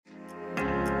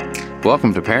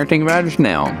Welcome to Parenting Matters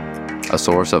Now, a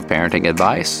source of parenting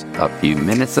advice a few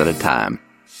minutes at a time.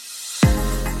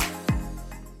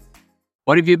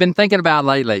 What have you been thinking about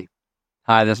lately?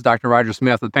 Hi, this is Dr. Roger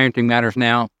Smith with Parenting Matters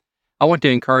Now. I want to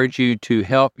encourage you to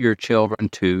help your children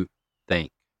to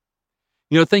think.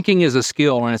 Thinking is a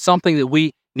skill, and it's something that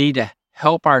we need to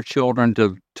help our children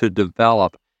to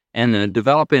develop, and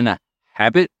develop in a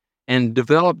habit and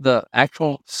develop the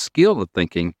actual skill of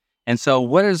thinking. And so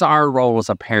what is our role as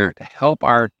a parent to help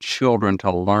our children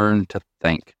to learn to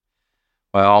think?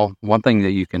 Well, one thing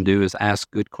that you can do is ask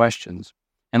good questions.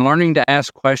 And learning to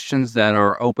ask questions that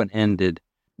are open-ended,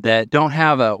 that don't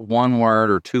have a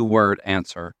one-word or two-word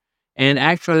answer. And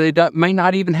actually, they may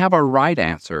not even have a right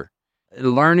answer.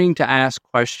 Learning to ask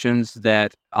questions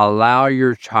that allow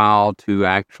your child to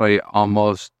actually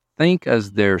almost think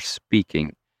as they're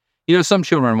speaking. Some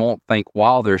children won't think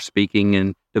while they're speaking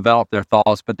and develop their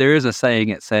thoughts, but there is a saying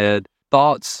that said,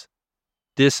 thoughts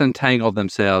disentangle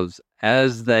themselves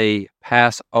as they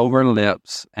pass over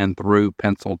lips and through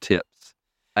pencil tips.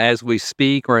 As we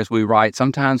speak or as we write,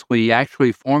 sometimes we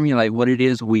actually formulate what it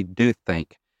is we do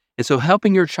think. And so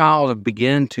helping your child to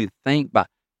begin to think by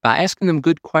asking them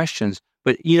good questions.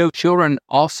 But, children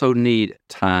also need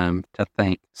time to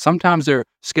think. Sometimes their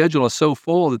schedule is so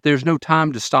full that there's no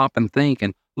time to stop and think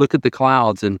and look at the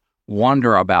clouds and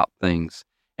wonder about things.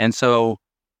 And so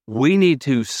we need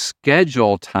to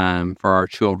schedule time for our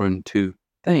children to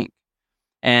think.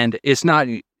 And it's not,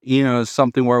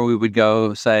 something where we would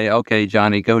go say, okay,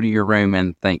 Johnny, go to your room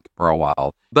and think for a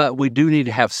while. But we do need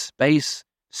to have space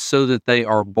so that they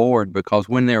are bored, because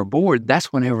when they're bored,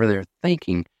 that's whenever they're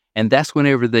thinking. And that's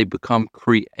whenever they become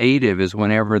creative, is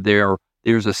whenever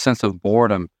there's a sense of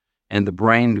boredom and the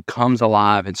brain comes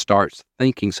alive and starts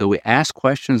thinking. So we ask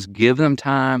questions, give them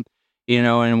time,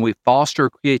 and we foster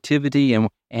creativity.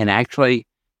 And actually,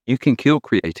 you can kill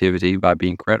creativity by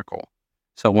being critical.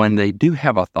 So when they do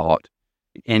have a thought,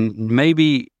 and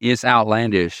maybe it's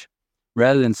outlandish,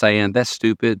 rather than saying, that's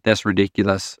stupid, that's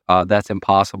ridiculous, that's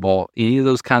impossible, any of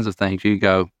those kinds of things, you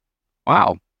go,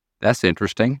 wow, that's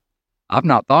interesting. I've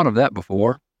not thought of that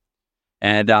before.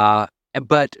 But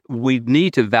we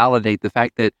need to validate the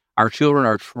fact that our children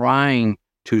are trying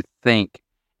to think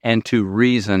and to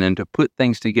reason and to put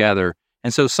things together.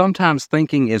 And so sometimes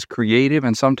thinking is creative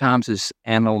and sometimes it's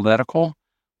analytical.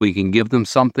 We can give them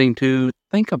something to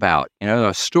think about,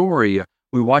 a story.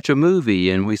 We watch a movie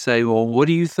and we say, well, what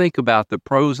do you think about the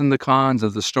pros and the cons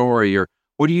of the story? Or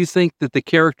what do you think that the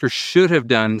character should have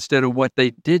done instead of what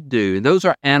they did do? And those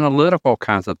are analytical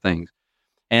kinds of things.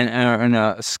 And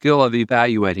a skill of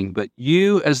evaluating. But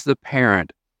you as the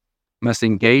parent must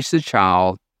engage the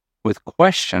child with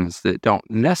questions that don't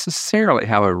necessarily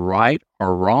have a right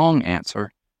or wrong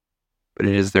answer, but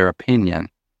it is their opinion.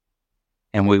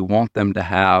 And we want them to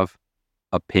have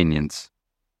opinions.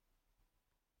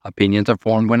 Opinions are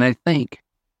formed when they think.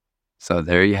 So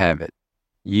there you have it.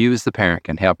 You as the parent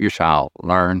can help your child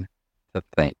learn to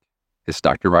think. It's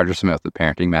Dr. Roger Smith with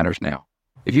Parenting Matters Now.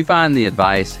 If you find the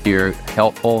advice here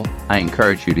helpful, I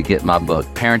encourage you to get my book,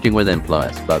 Parenting with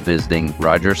Influence, by visiting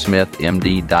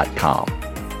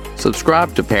rogersmithmd.com.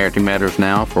 Subscribe to Parenting Matters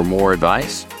Now for more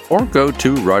advice, or go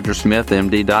to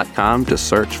rogersmithmd.com to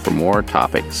search for more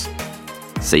topics.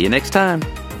 See you next time.